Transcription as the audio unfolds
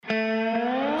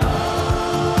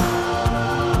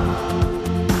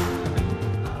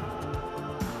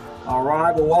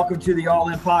right, well, welcome to the All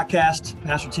In Podcast.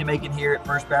 Pastor Tim Aiken here at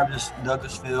First Baptist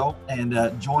Douglasville,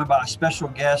 and joined by a special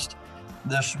guest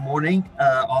this morning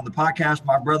on the podcast,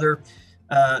 my brother,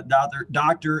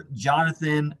 Dr.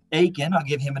 Jonathan Aiken. I'll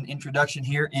give him an introduction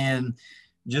here in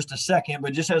just a second,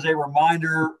 but just as a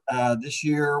reminder, this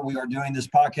year we are doing this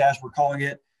podcast. We're calling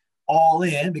it All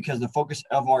In because the focus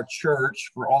of our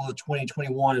church for all of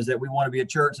 2021 is that we want to be a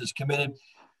church that's committed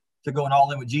to going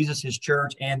all in with Jesus, his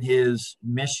church, and his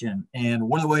mission. And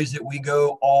one of the ways that we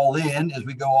go all in is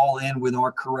we go all in with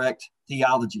our correct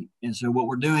theology. And so what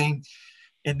we're doing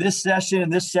in this session, in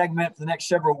this segment for the next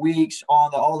several weeks on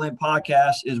the All In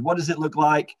podcast is what does it look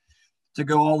like to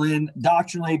go all in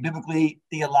doctrinally, biblically,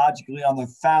 theologically on the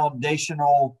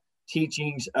foundational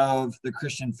teachings of the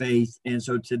Christian faith. And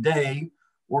so today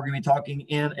we're going to be talking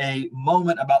in a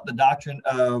moment about the doctrine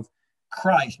of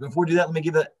Christ. Before we do that, let me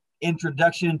give an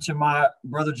introduction to my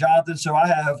brother Jonathan. So I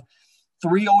have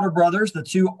three older brothers. The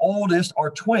two oldest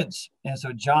are twins. And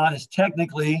so John is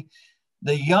technically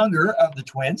the younger of the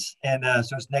twins. And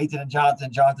so it's Nathan and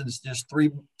Jonathan. Jonathan is just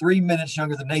three minutes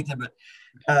younger than Nathan.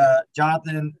 But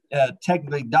Jonathan,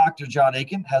 technically Dr. John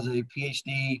Aiken, has a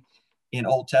PhD in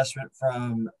Old Testament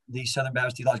from the Southern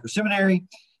Baptist Theological Seminary.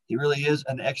 He really is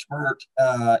an expert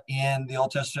in the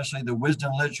Old Testament, especially the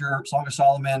wisdom literature, Song of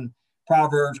Solomon,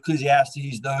 Proverbs,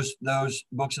 Ecclesiastes, those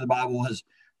books of the Bible. Has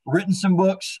written some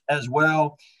books as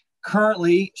well.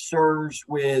 Currently serves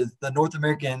with the North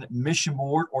American Mission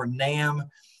Board, or NAM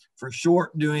for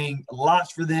short, doing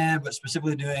lots for them, but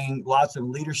specifically doing lots of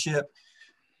leadership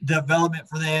development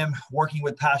for them, working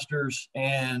with pastors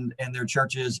and their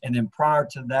churches. And then prior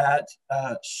to that,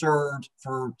 served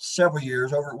for several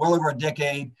years, well over a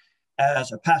decade,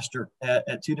 as a pastor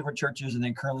at two different churches, and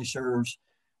then currently serves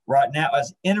right now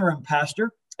as interim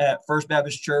pastor at First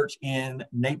Baptist Church in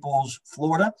Naples,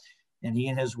 Florida. And he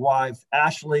and his wife,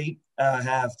 Ashley,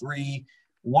 have three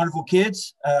wonderful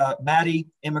kids, Maddie,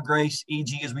 Emma Grace,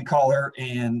 EG, as we call her,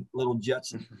 and little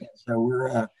Judson. So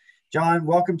we're, John,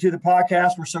 welcome to the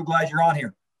podcast. We're so glad you're on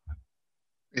here.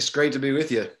 It's great to be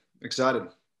with you. Excited.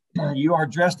 You are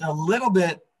dressed a little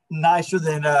bit nicer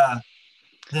than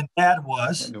Dad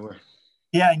was.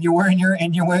 Yeah, and you're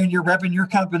repping your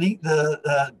company,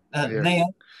 the NAM.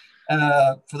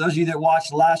 For those of you that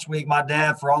watched last week, my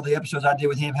dad, for all the episodes I did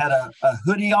with him, had a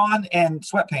hoodie on and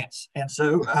sweatpants. And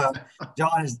so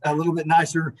John is a little bit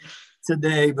nicer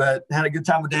today, but had a good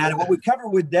time with Dad. And what we covered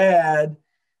with Dad,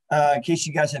 in case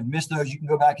you guys have missed those, you can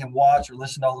go back and watch or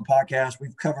listen to all the podcasts.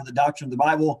 We've covered the doctrine of the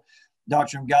Bible,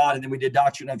 doctrine of God, and then we did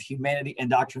doctrine of humanity and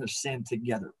doctrine of sin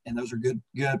together. And those are good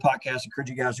podcasts. I encourage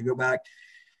you guys to go back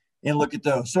and look at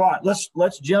those. So all right,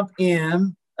 let's jump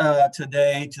in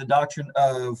today to the doctrine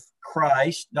of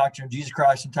Christ. Doctrine of Jesus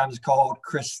Christ sometimes is called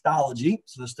Christology.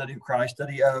 So the study of Christ,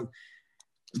 study of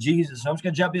Jesus. So I'm just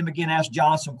going to jump in and begin to ask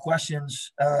John some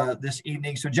questions this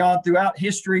evening. So John, throughout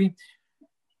history,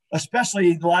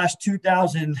 especially the last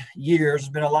 2,000 years,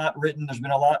 there's been a lot written, there's been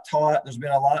a lot taught, there's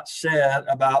been a lot said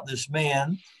about this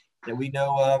man that we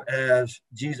know of as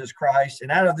Jesus Christ.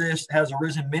 And out of this has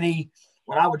arisen many,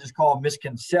 what I would just call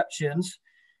misconceptions.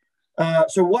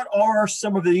 So what are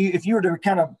some of the, if you were to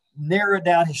kind of narrow it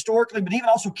down historically, but even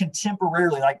also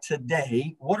contemporarily, like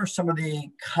today, what are some of the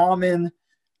common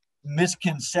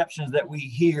misconceptions that we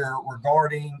hear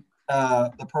regarding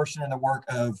the person and the work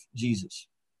of Jesus?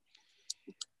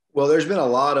 Well, there's been a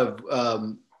lot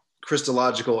of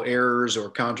Christological errors or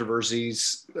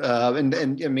controversies. And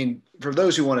I mean, for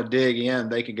those who want to dig in,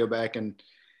 they can go back and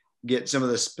get some of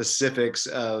the specifics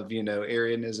of,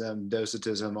 Arianism,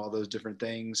 Docetism, all those different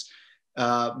things.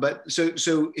 But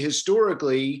so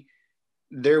historically,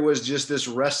 there was just this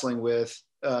wrestling with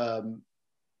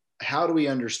how do we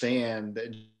understand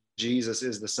that Jesus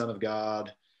is the Son of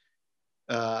God,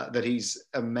 that he's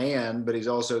a man, but he's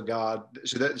also God.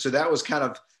 So that was kind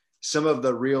of some of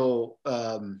the real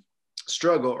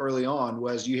struggle early on.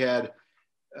 Was you had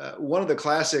one of the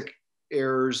classic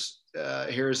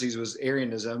heresies was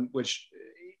Arianism, which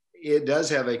it does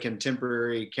have a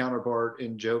contemporary counterpart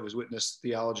in Jehovah's Witness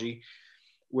theology,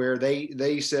 where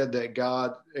they said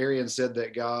that Arians said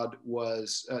that God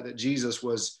was, that Jesus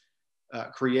was a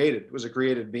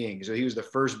created being. So he was the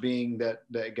first being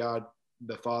that God,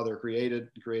 the Father, created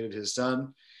his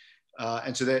Son.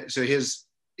 And so his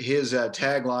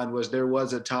tagline was, there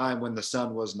was a time when the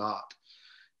Son was not.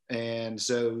 And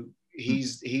so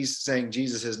he's saying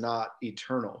Jesus is not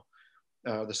eternal.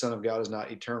 The Son of God is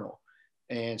not eternal.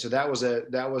 And so that was a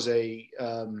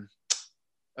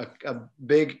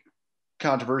big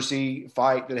controversy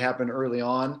fight that happened early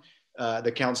on,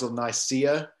 the Council of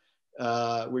Nicaea,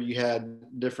 where you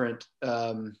had different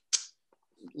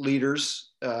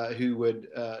leaders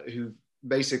who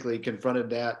basically confronted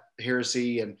that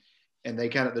heresy, and they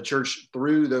the church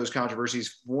through those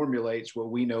controversies formulates what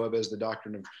we know of as the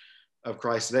doctrine of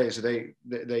Christ today. So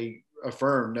they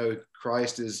affirm, no,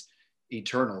 Christ is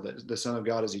eternal, that the Son of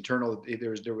God is eternal.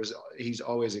 He's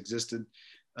always existed.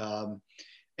 And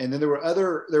then there were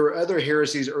other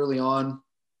heresies early on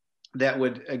that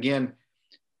would, again,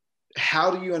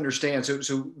 how do you understand?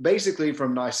 So basically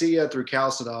from Nicaea through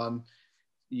Chalcedon,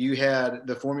 you had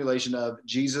the formulation of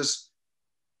Jesus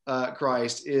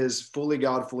Christ is fully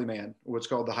God, fully man, what's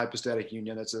called the hypostatic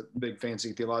union. That's a big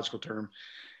fancy theological term.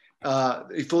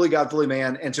 Fully God, fully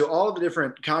man. And so all of the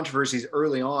different controversies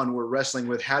early on were wrestling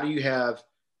with, how do you have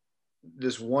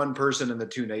this one person and the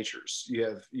two natures?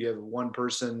 You have one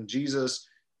person, Jesus,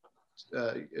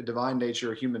 a divine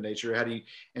nature, a human nature. How do you?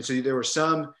 And so there were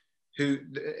some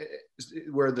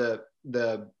where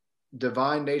the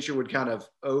divine nature would kind of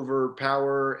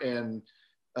overpower and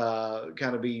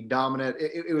kind of be dominant.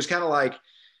 It was kind of like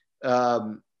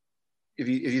if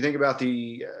you think about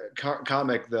the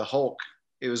comic The Hulk,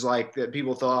 it was like that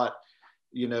people thought,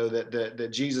 that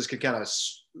Jesus could kind of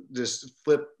just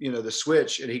flip, the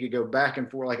switch, and he could go back and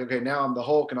forth. Like, okay, now I'm the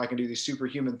Hulk and I can do these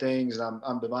superhuman things, and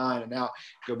I'm divine. And now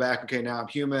go back. Okay, now I'm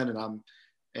human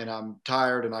and I'm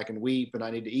tired and I can weep and I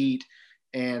need to eat.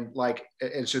 And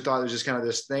so thought it was just kind of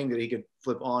this thing that he could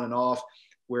flip on and off.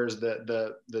 Whereas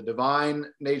the divine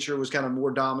nature was kind of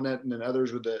more dominant, and then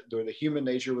others with the human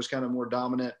nature was kind of more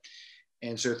dominant.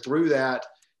 And so through that,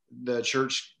 the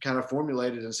church kind of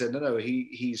formulated and said, no,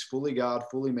 he's fully God,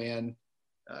 fully man,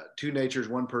 two natures,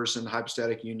 one person,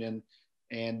 hypostatic union.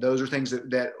 And those are things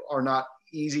that are not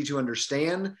easy to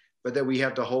understand, but that we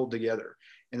have to hold together.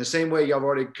 In the same way, y'all have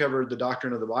already covered the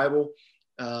doctrine of the Bible,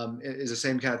 is the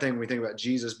same kind of thing when we think about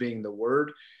Jesus being the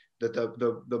Word, that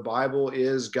the Bible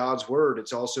is God's Word.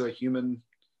 It's also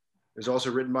it's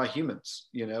also written by humans,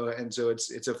 and so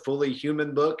it's a fully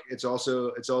human book. It's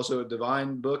also a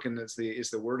divine book, and it's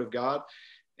the Word of God.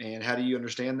 And how do you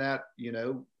understand that?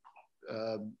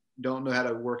 Don't know how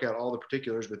to work out all the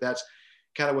particulars, but that's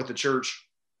kind of what the church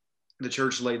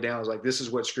laid down, is like, this is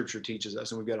what Scripture teaches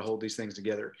us, and we've got to hold these things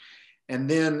together. And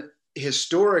then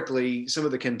historically, some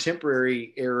of the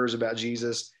contemporary errors about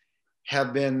Jesus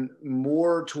have been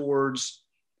more towards,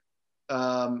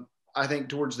 I think,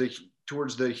 towards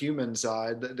the human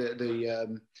side.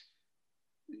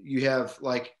 You have,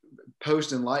 like,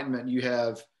 post Enlightenment, you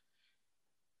have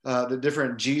the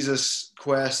different Jesus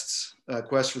quests for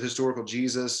the historical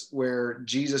Jesus, where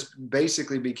Jesus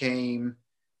basically became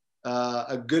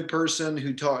a good person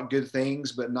who taught good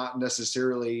things, but not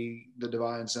necessarily the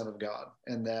divine Son of God.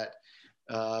 And that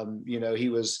he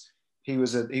was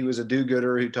a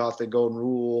do-gooder who taught the golden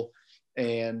rule.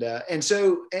 And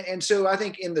so I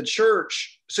think in the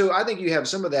church, so I think you have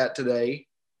some of that today,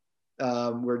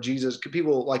 where Jesus,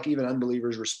 people, like even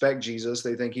unbelievers, respect Jesus.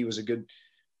 They think he was a good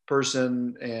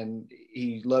person and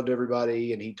he loved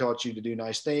everybody and he taught you to do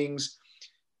nice things.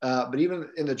 But even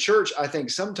in the church, I think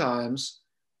sometimes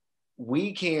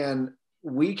we can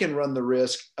run the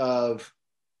risk of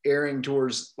erring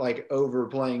towards, like,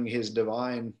 overplaying his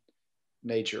divine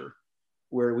nature,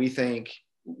 where we think,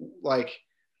 like,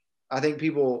 I think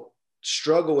people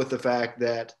struggle with the fact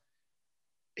that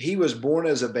he was born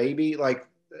as a baby. Like,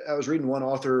 I was reading one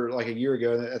author like a year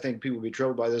ago, and I think people would be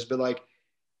troubled by this, but like,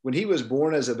 when he was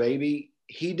born as a baby,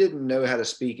 he didn't know how to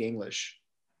speak English,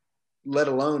 let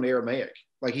alone Aramaic.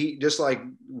 Like, just like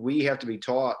we have to be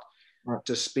taught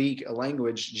to speak a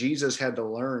language, Jesus had to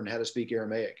learn how to speak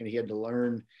Aramaic, and he had to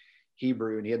learn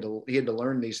Hebrew, and he had to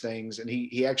learn these things. And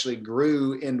he actually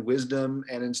grew in wisdom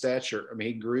and in stature. I mean,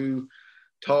 he grew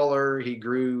taller, he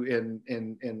grew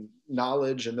in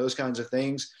knowledge and those kinds of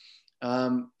things.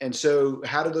 And so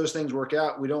how do those things work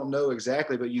out? We don't know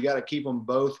exactly, but you got to keep them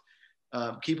both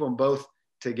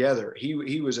together. He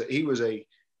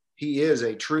is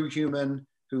a true human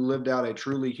who lived out a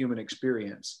truly human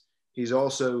experience. He's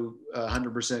also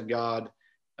 100% God,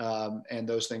 and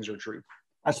those things are true.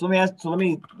 So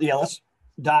let's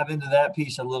dive into that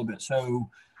piece a little bit. So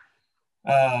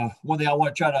one thing I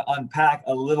want to try to unpack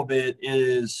a little bit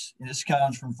is, this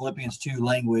comes from Philippians 2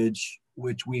 language,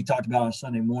 which we talked about on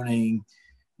Sunday morning,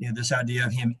 this idea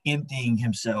of him emptying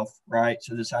himself, right?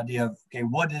 So this idea of, okay,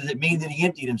 what does it mean that he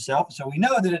emptied himself? So we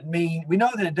know that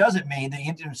it doesn't mean that he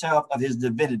emptied himself of his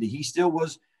divinity. He still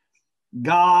was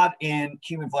God in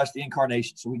human flesh, the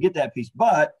incarnation. So we get that piece.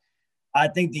 But I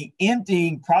think the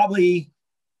emptying probably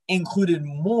included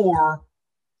more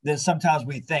than sometimes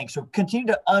we think. So continue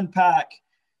to unpack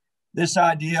this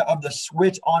idea of the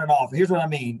switch on and off. Here's what I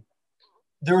mean.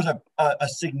 there's a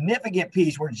significant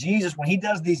piece where Jesus, when he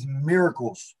does these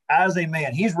miracles as a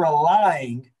man, he's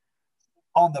relying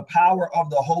on the power of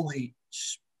the Holy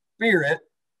Spirit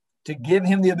to give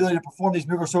him the ability to perform these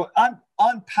miracles. So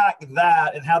unpack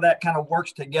that and how that kind of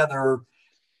works together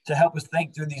to help us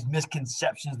think through these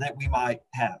misconceptions that we might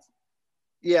have.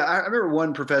 Yeah, I remember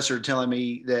one professor telling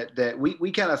me that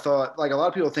we kind of thought, like, a lot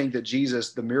of people think that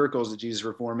Jesus, the miracles that Jesus is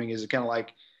performing is kind of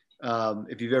like,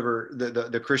 if you've ever,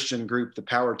 the Christian group, the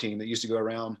Power Team that used to go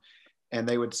around and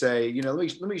they would say, you know,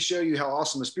 let me show you how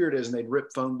awesome the Spirit is. And they'd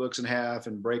rip phone books in half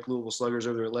and break Louisville Sluggers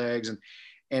over their legs.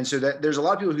 And so that there's a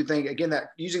lot of people who think, again,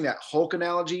 that using that Hulk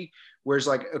analogy, where it's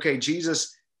like, okay,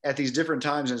 Jesus at these different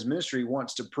times in his ministry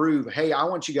wants to prove, hey, I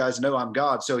want you guys to know I'm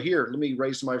God. So here, let me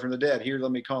raise somebody from the dead. Here,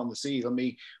 let me calm the sea. Let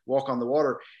me walk on the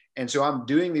water. And so I'm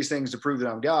doing these things to prove that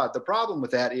I'm God. The problem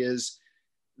with that is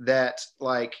that,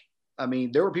 like, I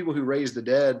mean, there were people who raised the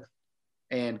dead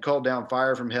and called down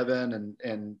fire from heaven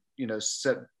and you know,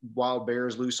 set wild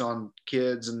bears loose on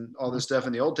kids and all this stuff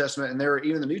in the Old Testament. And there,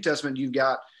 even in the New Testament, you've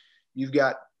got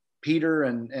Peter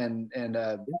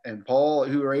and Paul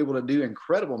who are able to do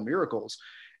incredible miracles.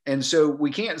 And so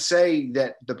we can't say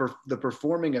that the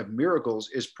performing of miracles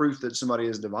is proof that somebody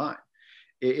is divine.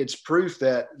 It's proof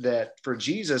that for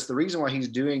Jesus, the reason why he's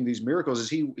doing these miracles is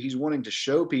he's wanting to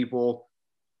show people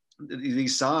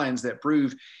these signs that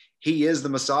prove he is the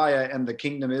Messiah and the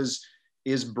kingdom is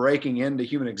breaking into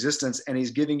human existence. And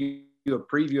he's giving you a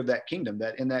preview of that kingdom,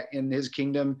 that in his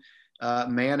kingdom,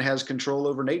 man has control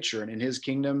over nature, and in his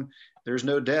kingdom, there's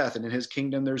no death. And in his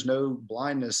kingdom, there's no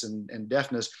blindness and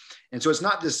deafness. And so it's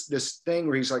not this thing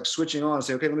where he's like switching on and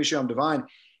say, okay, let me show I'm divine.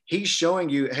 He's showing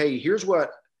you, hey, here's what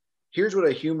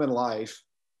a human life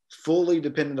fully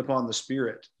dependent upon the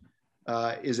Spirit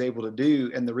is able to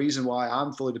do. And the reason why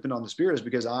I'm fully dependent on the Spirit is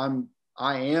because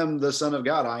I am the Son of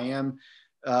God. I am,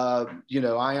 I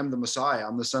am the Messiah.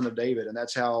 I'm the Son of David. And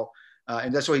that's how,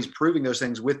 and that's why he's proving those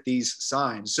things with these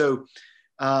signs. So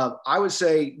I would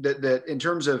say that in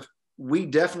terms of, we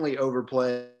definitely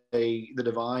overplay the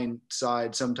divine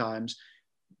side sometimes,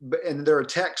 and there are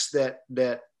texts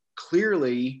that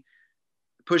clearly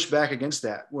push back against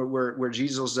that, where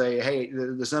Jesus will say, "Hey,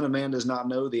 the Son of Man does not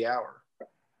know the hour,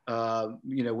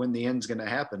 when the end's going to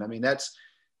happen." I mean, that's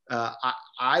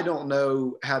I don't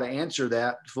know how to answer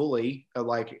that fully.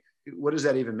 Like, what does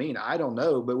that even mean? I don't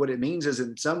know, but what it means is,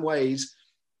 in some ways,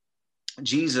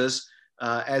 Jesus,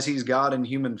 as he's God in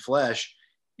human flesh,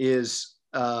 is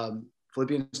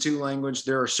Philippians 2 language.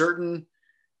 There are certain,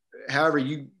 however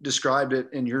you described it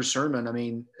in your sermon, I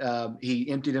mean, he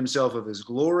emptied himself of his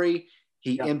glory.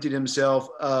 He emptied himself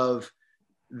of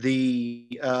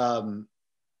he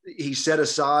set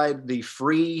aside the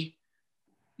free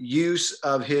use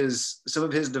of some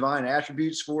of his divine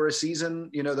attributes for a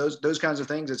season, those kinds of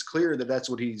things. It's clear that that's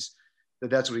what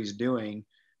he's doing.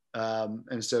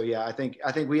 And so, yeah, I think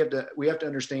we have to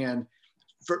understand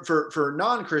for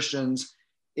non-Christians,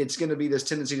 it's going to be this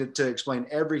tendency to explain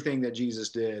everything that Jesus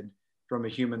did from a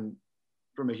human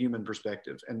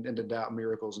perspective and to doubt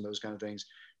miracles and those kind of things.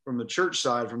 From the church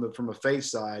side, from a faith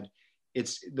side,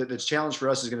 the challenge for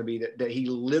us is going to be that he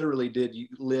literally did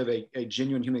live a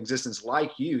genuine human existence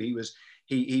like you.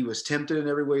 He was tempted in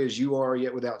every way as you are,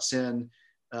 yet without sin.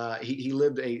 He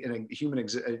lived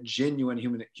a genuine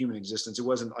human existence. It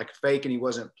wasn't like fake, and he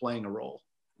wasn't playing a role.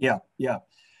 Yeah.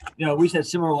 We said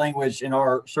similar language in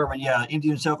our sermon. Yeah, emptied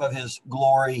himself of his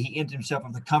glory. He emptied himself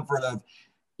of the comfort of,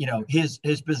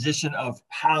 his position of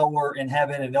power in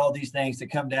heaven and all these things to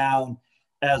come down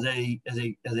as a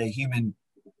human,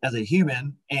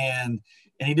 and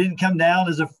he didn't come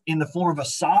down in the form of a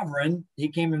sovereign. He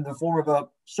came in the form of a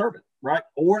servant, right?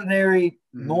 Ordinary,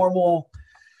 normal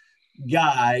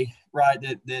guy, right?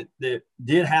 That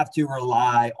did have to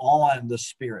rely on the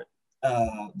Spirit.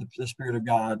 The Spirit of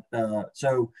God.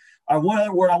 So one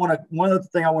other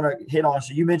thing I want to hit on.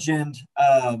 So you mentioned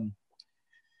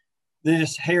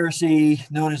this heresy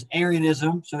known as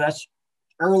Arianism. So that's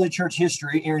early church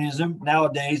history. Arianism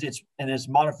nowadays, it's in its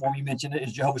modern form. You mentioned it,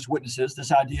 is Jehovah's Witnesses.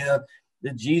 This idea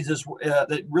that Jesus,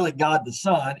 that really God the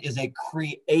Son is a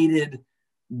created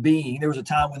being. There was a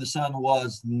time when the Son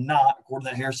was not. According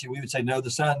to that heresy, we would say no. The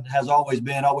Son has always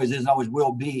been, always is, and always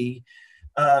will be.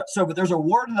 But there's a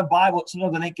word in the Bible that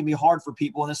sometimes I think can be hard for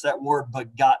people, and it's that word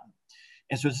begotten.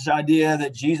 And so it's this idea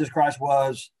that Jesus Christ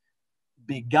was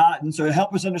begotten. So to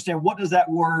help us understand, what does that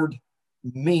word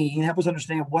mean? Help us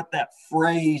understand what that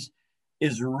phrase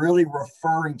is really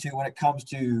referring to when it comes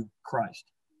to Christ.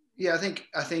 Yeah, I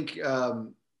think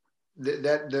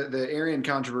the Arian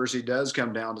controversy does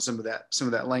come down to some of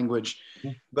that language,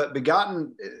 but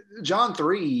begotten, John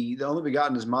 3, the only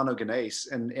begotten is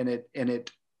monogenes, and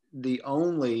it the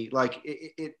only, like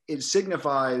it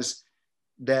signifies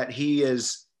that he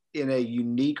is in a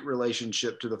unique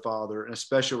relationship to the Father, and a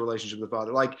special relationship to the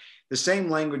Father. Like the same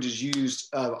language is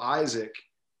used of Isaac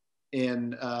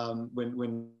in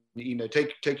when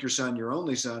take your son, your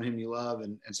only son, whom you love,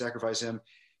 and sacrifice him.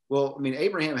 Well, I mean,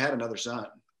 Abraham had another son,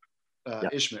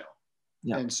 Ishmael,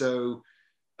 and so,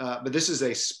 but this is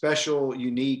a special,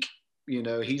 unique.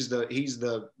 He's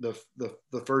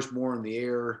the firstborn, the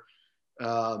heir,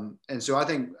 and so I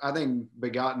think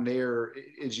begotten there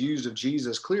is used of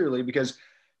Jesus clearly because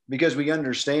we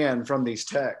understand from these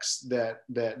texts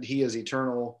that he is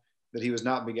eternal, that he was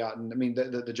not begotten. I mean,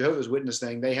 the Jehovah's Witness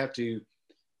thing, they have to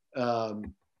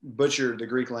butcher the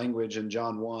Greek language in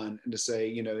John 1 and to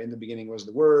say, in the beginning was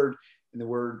the Word, and the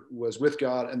Word was with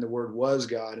God, and the Word was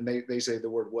God. And they say the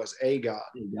Word was a God.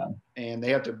 And they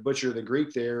have to butcher the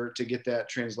Greek there to get that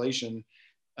translation.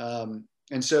 And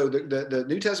so the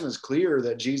New Testament is clear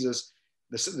that Jesus,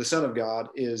 the Son of God,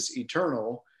 is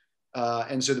eternal.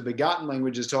 And so the begotten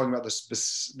language is talking about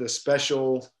the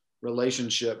special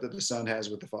relationship that the Son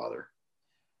has with the Father.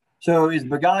 So is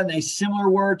begotten a similar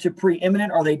word to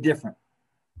preeminent? Or are they different?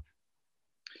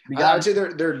 I would say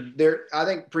they're. I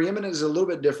think preeminent is a little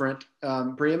bit different.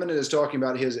 Preeminent is talking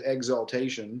about his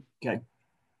exaltation,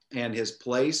 and his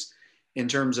place in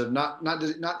terms of not.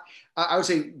 I would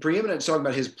say preeminent is talking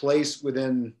about his place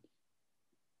within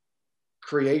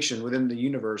creation, within the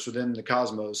universe, within the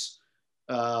cosmos,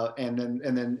 and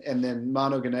then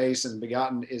monogenes and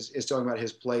begotten is talking about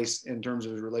his place in terms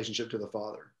of his relationship to the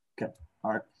Father. Okay,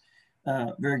 all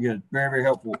right, very good, very, very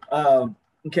helpful.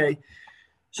 Okay.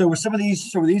 So with some of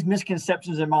these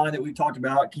misconceptions in mind that we talked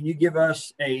about, can you give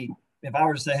us if I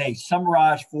were to say, hey,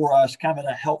 summarize for us kind of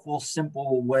in a helpful,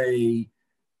 simple way,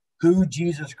 who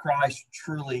Jesus Christ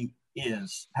truly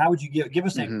is? How would you give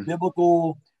us a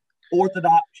biblical,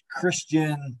 Orthodox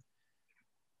Christian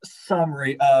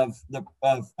summary of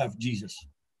Jesus?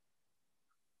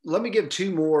 Let me give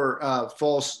two more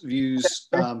false views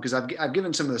because I've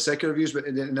given some of the secular views, but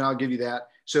then I'll give you that.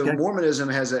 So Mormonism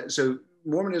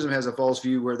has a false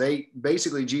view where they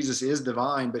basically Jesus is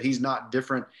divine, but he's not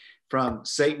different from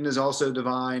Satan is also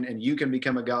divine, and you can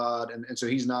become a god, and so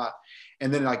he's not.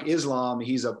 And then like Islam,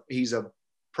 he's a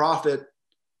prophet,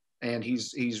 and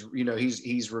he's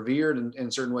revered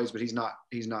in certain ways, but he's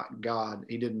not God.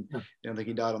 He didn't. I don't think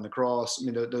he died on the cross. I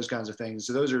mean, those kinds of things.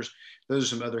 So those are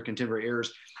some other contemporary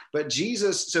errors. But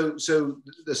Jesus, so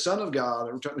the Son of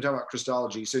God. We're talking about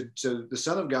Christology. So the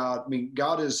Son of God. I mean,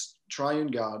 God is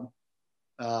triune God.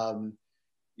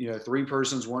 Three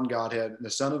persons, one Godhead. The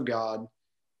Son of God,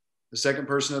 the second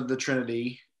person of the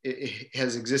Trinity, it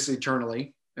has existed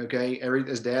eternally. Okay,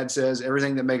 as Dad says,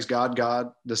 everything that makes God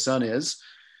God, the Son is.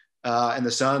 And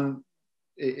the Son,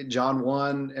 John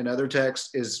 1 and other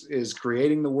texts, is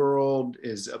creating the world,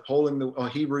 is upholding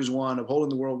Hebrews 1, upholding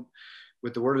the world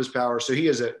with the word of his power. So he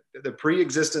is the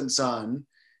pre-existent Son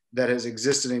that has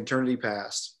existed in eternity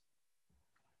past.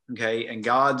 Okay, and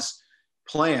God's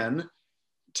plan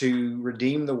to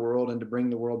redeem the world and to bring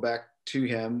the world back to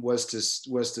him was to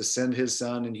send his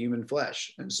Son in human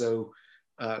flesh. And so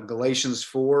Galatians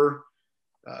 4,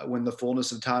 when the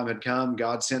fullness of time had come,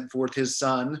 God sent forth his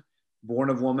Son, born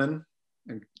of woman,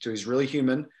 and so he's really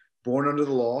human, born under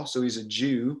the law, so he's a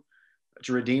Jew,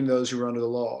 to redeem those who were under the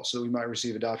law, so we might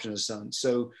receive adoption as sons.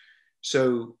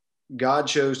 So God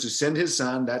chose to send his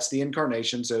Son. That's the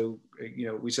incarnation. So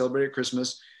we celebrate at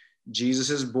Christmas. Jesus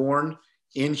is born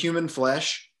in human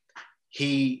flesh.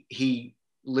 He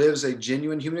lives a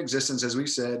genuine human existence, as we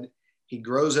said. He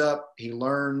grows up. He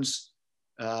learns.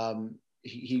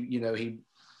 He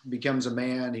becomes a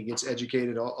man. He gets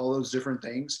educated. All those different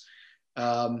things.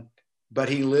 But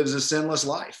he lives a sinless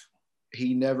life.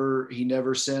 He never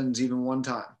sins even one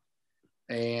time.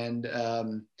 And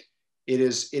it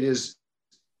is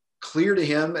clear to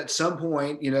him at some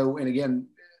point, and again,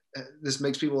 this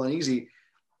makes people uneasy.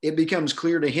 It becomes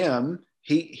clear to him.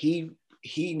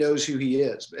 He knows who he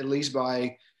is, at least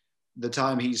by the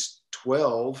time he's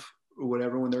 12 or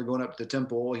whatever, when they're going up to the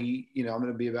temple. I'm going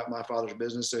to be about my Father's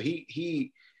business. So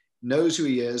he knows who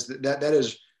he is. That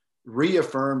is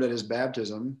reaffirmed at his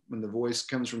baptism when the voice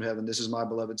comes from heaven. This is my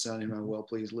beloved Son, whom I'm well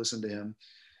pleased. Listen to him.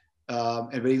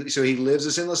 So he lives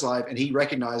a sinless life, and he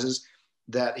recognizes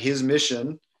that his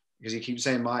mission, because he keeps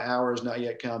saying, "My hour is not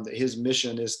yet come," that his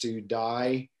mission is to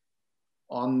die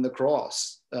on the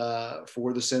cross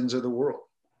for the sins of the world.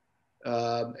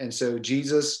 And so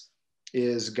Jesus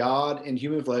is God in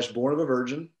human flesh, born of a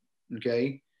virgin.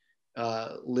 Okay.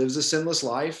 lives a sinless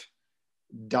life,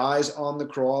 dies on the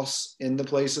cross in the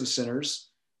place of sinners,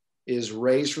 is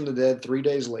raised from the dead 3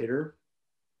 days later,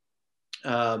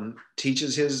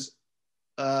 teaches his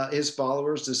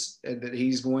followers that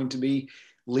he's going to be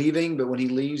leaving, but when he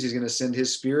leaves, he's going to send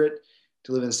his Spirit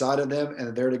to live inside of them,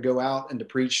 and they're to go out and to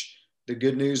preach the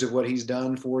good news of what he's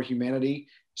done for humanity,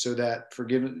 so that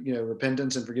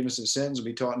repentance and forgiveness of sins will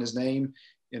be taught in his name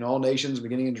in all nations,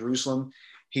 beginning in Jerusalem.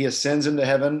 He ascends into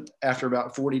heaven after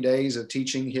about 40 days of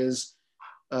teaching his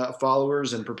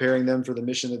followers and preparing them for the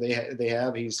mission that they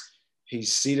have. He's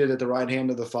seated at the right hand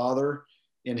of the Father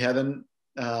in heaven.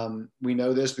 We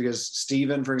know this because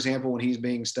Stephen, for example, when he's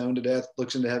being stoned to death,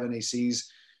 looks into heaven, he sees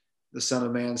the Son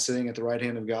of Man sitting at the right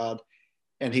hand of God,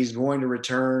 and he's going to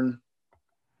return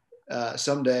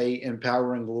someday in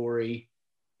power and glory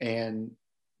and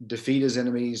defeat his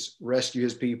enemies, rescue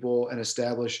his people, and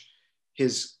establish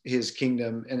his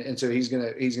kingdom. And so he's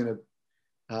gonna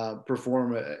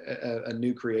perform a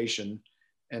new creation,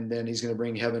 and then he's going to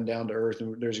bring heaven down to earth,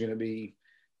 and there's going to be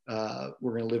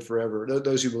we're going to live forever.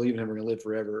 Those who believe in him are going to live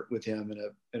forever with him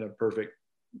in a perfect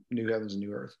new heavens and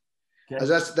new earth. Okay.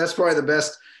 That's probably the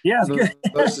best,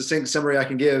 most succinct summary I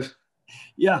can give.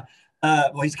 Yeah.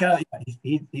 Well, he's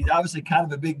obviously kind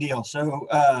of a big deal. So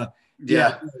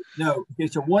no. Okay,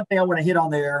 so one thing I want to hit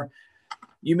on there,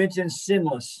 you mentioned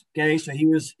sinless. Okay, so he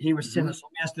was sinless.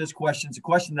 Let me ask this question. It's a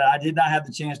question that I did not have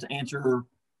the chance to answer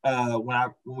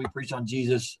when we preached on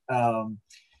Jesus on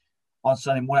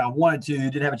Sunday. When I wanted to,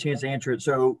 didn't have a chance to answer it.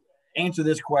 So answer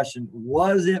this question: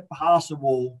 was it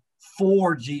possible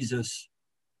for Jesus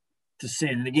to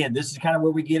sin? And again, this is kind of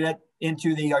where we get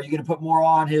into the: are you going to put more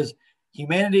on his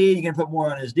humanity? Are you going to put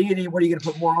more on his deity? What are you going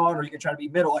to put more on? Or are you going to try to be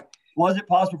middle? Like, was it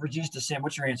possible for Jesus to sin?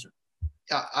 What's your answer?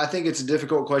 I think it's a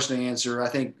difficult question to answer. I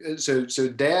think so.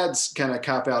 Dad's kind of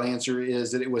cop-out answer is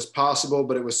that it was possible,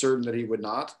 but it was certain that he would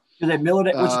not. I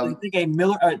think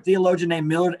a theologian named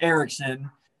Millard Erickson.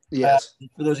 Yes.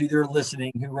 For those of you that are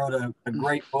listening, who wrote a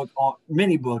great book on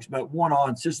many books, but one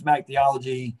on systematic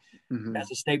theology,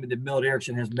 as a statement that Millard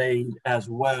Erickson has made as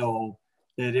well,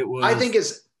 that it was. I think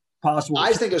it's possible.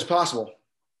 I think it's possible.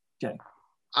 Okay.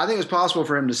 I think it's possible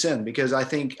for him to sin because I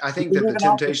think that the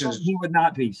temptations he would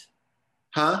not piece.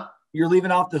 Huh? You're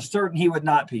leaving off the certain he would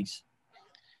not piece.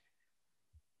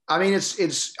 I mean,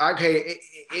 it's okay.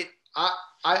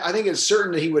 I think it's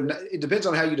certain that he would. It depends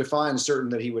on how you define certain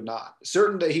that he would not.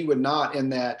 Certain that he would not in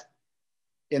that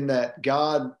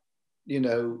God,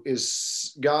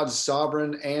 is God's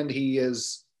sovereign, and he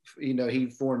is, he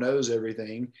foreknows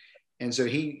everything. And so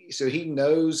he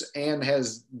knows and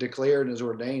has declared and has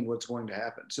ordained what's going to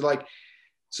happen. So like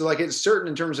it's certain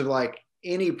in terms of like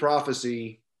any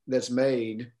prophecy that's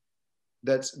made,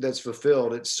 that's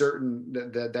fulfilled. It's certain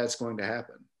that's going to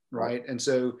happen, right? And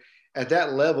so at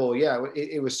that level,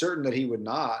 it was certain that he would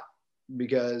not,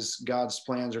 because God's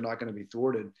plans are not going to be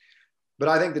thwarted. But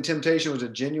I think the temptation was a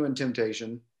genuine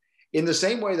temptation, in the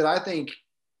same way that I think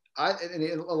and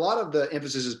a lot of the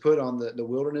emphasis is put on the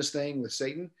wilderness thing with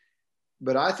Satan.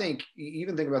 But I think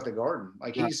even think about the garden,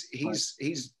 like he's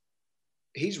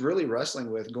really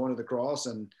wrestling with going to the cross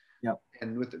and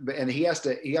he has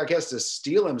to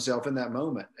steel himself in that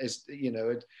moment. It's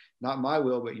not my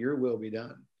will, but your will be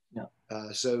done. Yeah.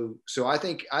 So I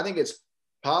think it's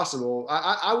possible.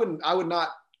 I would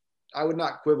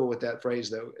not quibble with that phrase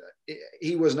though.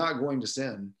 He was not going to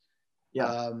sin.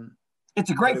 Yeah. It's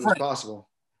a great phrase. Possible.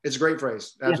 It's a great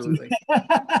phrase. Absolutely.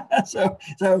 So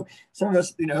some of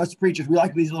us, us preachers, we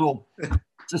like these little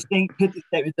succinct pithy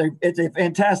statements. It's a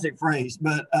fantastic phrase,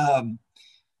 but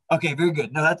okay, very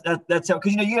good. No, that's how,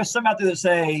 because you have some out there that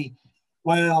say,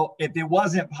 well, if it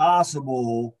wasn't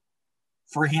possible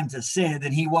for him to sin,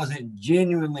 then he wasn't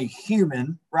genuinely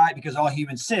human, right? Because all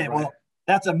humans sin. Right. Well,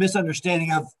 that's a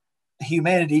misunderstanding of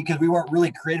humanity, because we weren't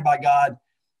really created by God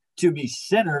to be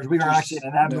sinners. We are actually in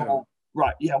an abnormal. No.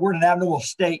 Right. Yeah. We're in an abnormal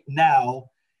state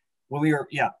now when we are.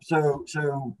 Yeah.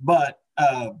 But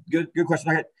good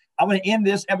question. Okay. I'm going to end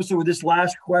this episode with this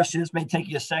last question. This may take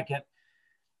you a second.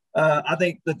 I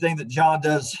think the thing that John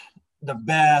does the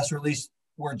best, or at least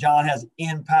where John has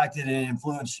impacted and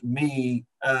influenced me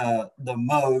the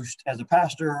most as a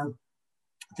pastor,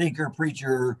 thinker,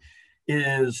 preacher,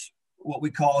 is what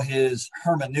we call his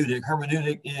hermeneutic.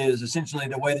 Hermeneutic is essentially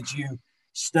the way that you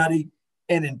study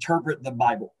and interpret the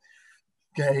Bible.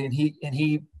 Okay, and he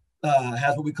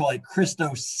has what we call a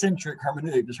Christocentric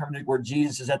hermeneutic. This hermeneutic where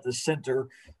Jesus is at the center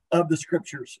of the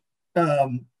scriptures.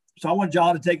 So I want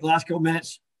John to take the last couple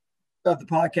minutes of the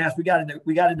podcast. We got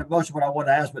into most of what I want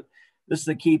to ask, but this is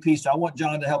the key piece. So I want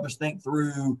John to help us think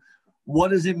through,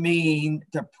 what does it mean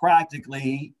to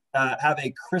practically have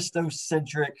a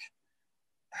Christocentric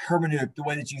hermeneutic, the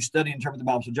way that you study and interpret the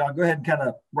Bible. So John, go ahead and kind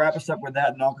of wrap us up with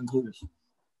that, and I'll conclude us.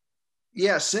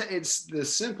 Yes, it's the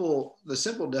simple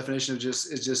definition of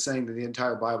is just saying that the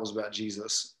entire Bible is about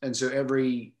Jesus. And so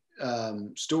every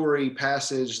story,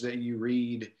 passage that you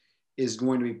read is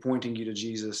going to be pointing you to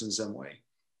Jesus in some way.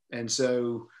 And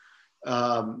so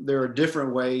there are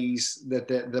different ways that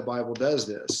the Bible does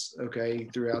this, okay,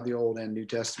 throughout the Old and New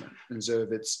Testament. And so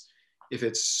if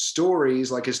it's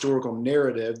stories like historical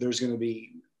narrative, there's going to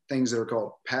be things that are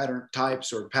called pattern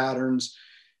types or patterns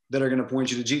that are going to point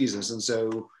you to Jesus. And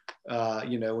so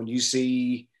when you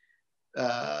see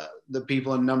the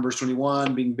people in Numbers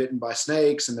 21 being bitten by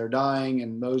snakes and they're dying,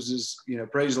 and Moses,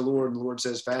 praise the Lord, and the Lord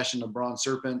says, fashion a bronze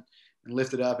serpent and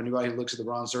lift it up. Anybody who looks at the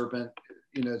bronze serpent,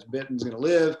 it's bitten is going to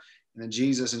live. And then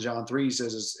Jesus in John 3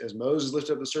 says, as Moses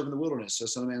lifted up the serpent in the wilderness, so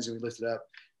Son of Man is going to be lifted up.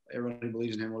 Everyone who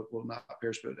believes in him will not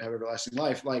perish, but have everlasting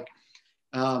life.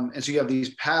 And so you have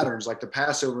these patterns like the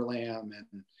Passover lamb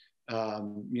and,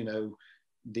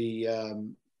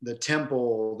 the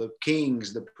temple, the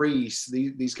kings, the priests,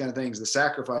 these kind of things. The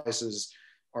sacrifices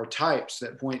are types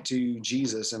that point to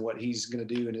Jesus and what he's going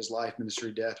to do in his life,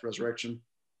 ministry, death, resurrection.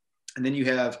 And then you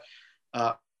have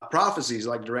prophecies,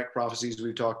 like direct prophecies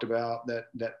we've talked about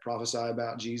that prophesy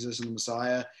about Jesus and the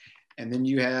Messiah. And then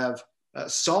you have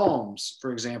Psalms,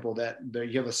 for example, that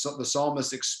you have the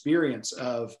psalmist's experience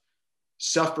of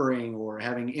suffering or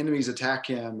having enemies attack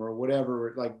him or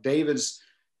whatever, like David's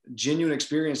genuine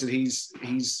experience that he's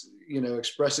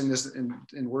expressing this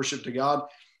in worship to God,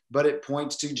 but it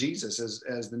points to Jesus,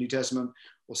 as the New Testament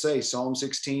will say, Psalm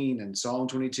 16 and Psalm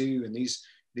 22, and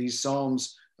these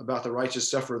Psalms about the righteous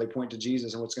sufferer, they point to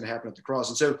Jesus and what's going to happen at the cross.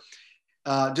 And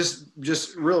so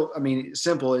just real,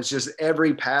 simple. It's just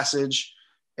every passage,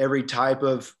 every type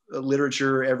of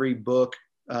literature, every book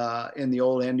in the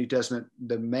Old and New Testament,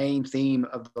 the main theme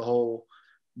of the whole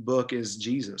book is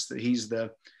Jesus, that he's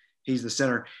the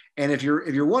center. And if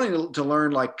you're wanting to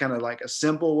learn kind of a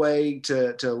simple way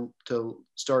to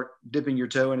start dipping your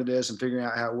toe into this and figuring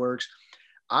out how it works,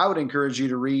 I would encourage you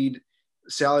to read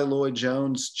Sally Lloyd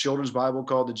Jones' children's Bible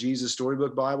called the Jesus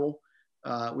Storybook Bible,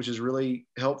 which is really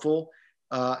helpful.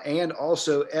 And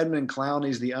also Edmund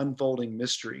Clowney's The Unfolding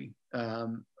Mystery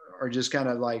are just kind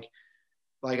of like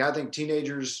I think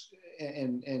teenagers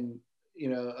and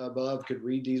above could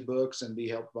read these books and be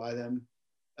helped by them.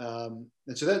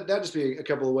 And so that just be a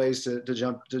couple of ways to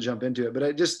jump into it.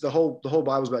 But the whole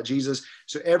Bible is about Jesus.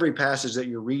 So every passage that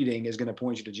you're reading is going to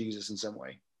point you to Jesus in some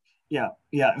way. Yeah.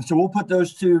 So we'll put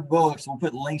those two books, we'll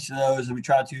put links to those, and we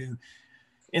try to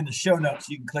in the show notes.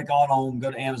 You can click on them,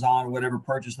 go to Amazon or whatever,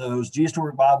 purchase those. Jesus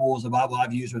Story Bible is a Bible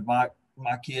I've used with my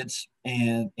kids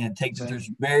and take them through.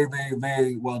 It's very, very,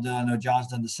 very well done. I know John's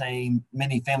done the same.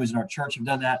 Many families in our church have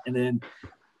done that. And then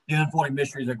The Unfolding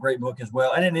Mystery is a great book as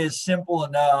well. And it is simple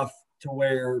enough to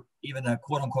where even a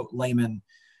quote unquote layman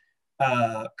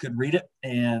could read it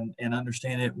and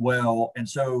understand it well. And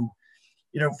so,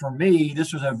 for me,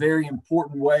 this was a very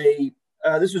important way.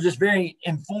 This was just very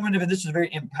informative, and this is very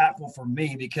impactful for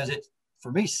me because it,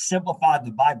 for me, simplified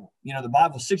the Bible. The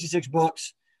Bible is 66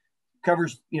 books,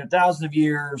 covers, thousands of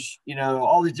years,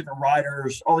 all these different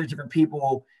writers, all these different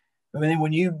people.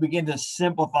 When you begin to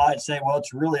simplify it, say, well,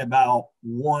 it's really about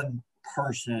one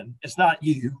person. It's not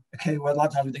you. Okay. Well, a lot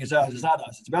of times we think it's us. It's not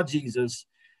us. It's about Jesus.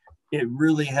 It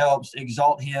really helps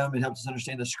exalt him. It helps us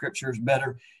understand the scriptures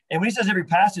better. And when he says every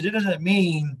passage, it doesn't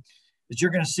mean that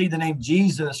you're going to see the name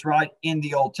Jesus right in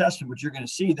the Old Testament. What you're going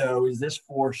to see, though, is this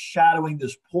foreshadowing,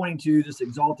 this pointing to, this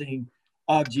exalting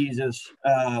of Jesus,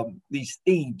 these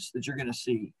themes that you're going to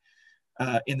see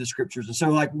in the scriptures. And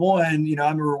so, I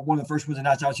remember one of the first Wednesday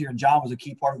nights I was here, and John was a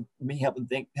key part of me helping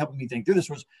me think through this.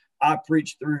 Was I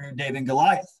preached through David and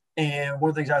Goliath, and one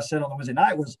of the things I said on the Wednesday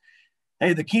night was,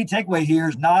 hey, the key takeaway here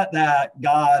is not that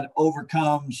God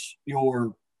overcomes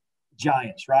your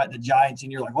giants, right? The giants in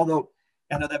your life. Although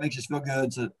I know that makes us feel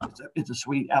good. It's a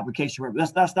sweet application,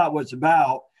 but that's not what it's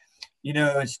about.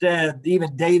 Instead,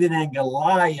 even David and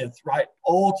Goliath, right,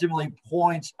 ultimately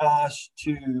points us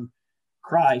to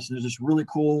Christ. And there's this really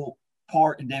cool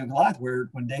part in David and Goliath where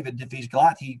when David defeats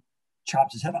Goliath, he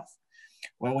chops his head off.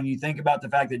 Well, when you think about the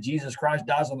fact that Jesus Christ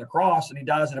dies on the cross and he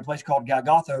dies in a place called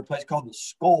Golgotha, a place called the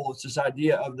skull, it's this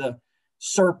idea of the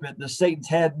serpent, the Satan's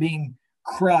head being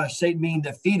crushed, Satan being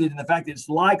defeated, and the fact that it's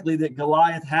likely that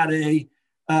Goliath had a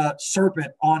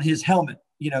serpent on his helmet,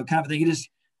 kind of thing. It is,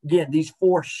 again, these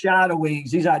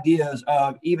foreshadowings, these ideas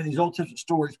of even these Old Testament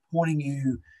stories pointing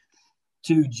you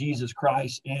to Jesus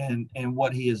Christ and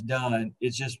what he has done.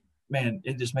 It's just, man,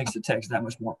 it just makes the text that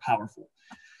much more powerful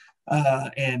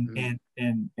and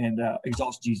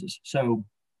exalts Jesus. So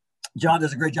John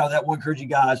does a great job of that. We'll encourage you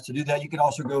guys to do that. You can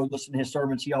also go listen to his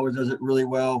sermons. He always does it really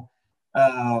well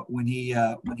when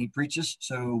he preaches.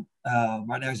 So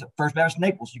right now he's at First Baptist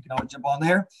Naples. You can always jump on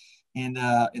there and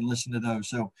listen to those.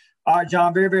 So, all right,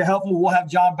 John, very, very helpful. We'll have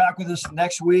John back with us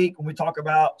next week when we talk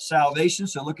about salvation.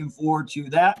 So looking forward to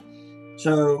that.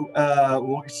 So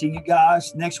we'll see you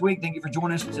guys next week. Thank you for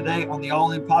joining us today on the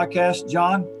All In Podcast.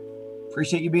 John,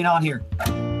 appreciate you being on here.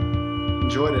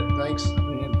 Enjoyed it. Thanks.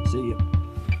 See you.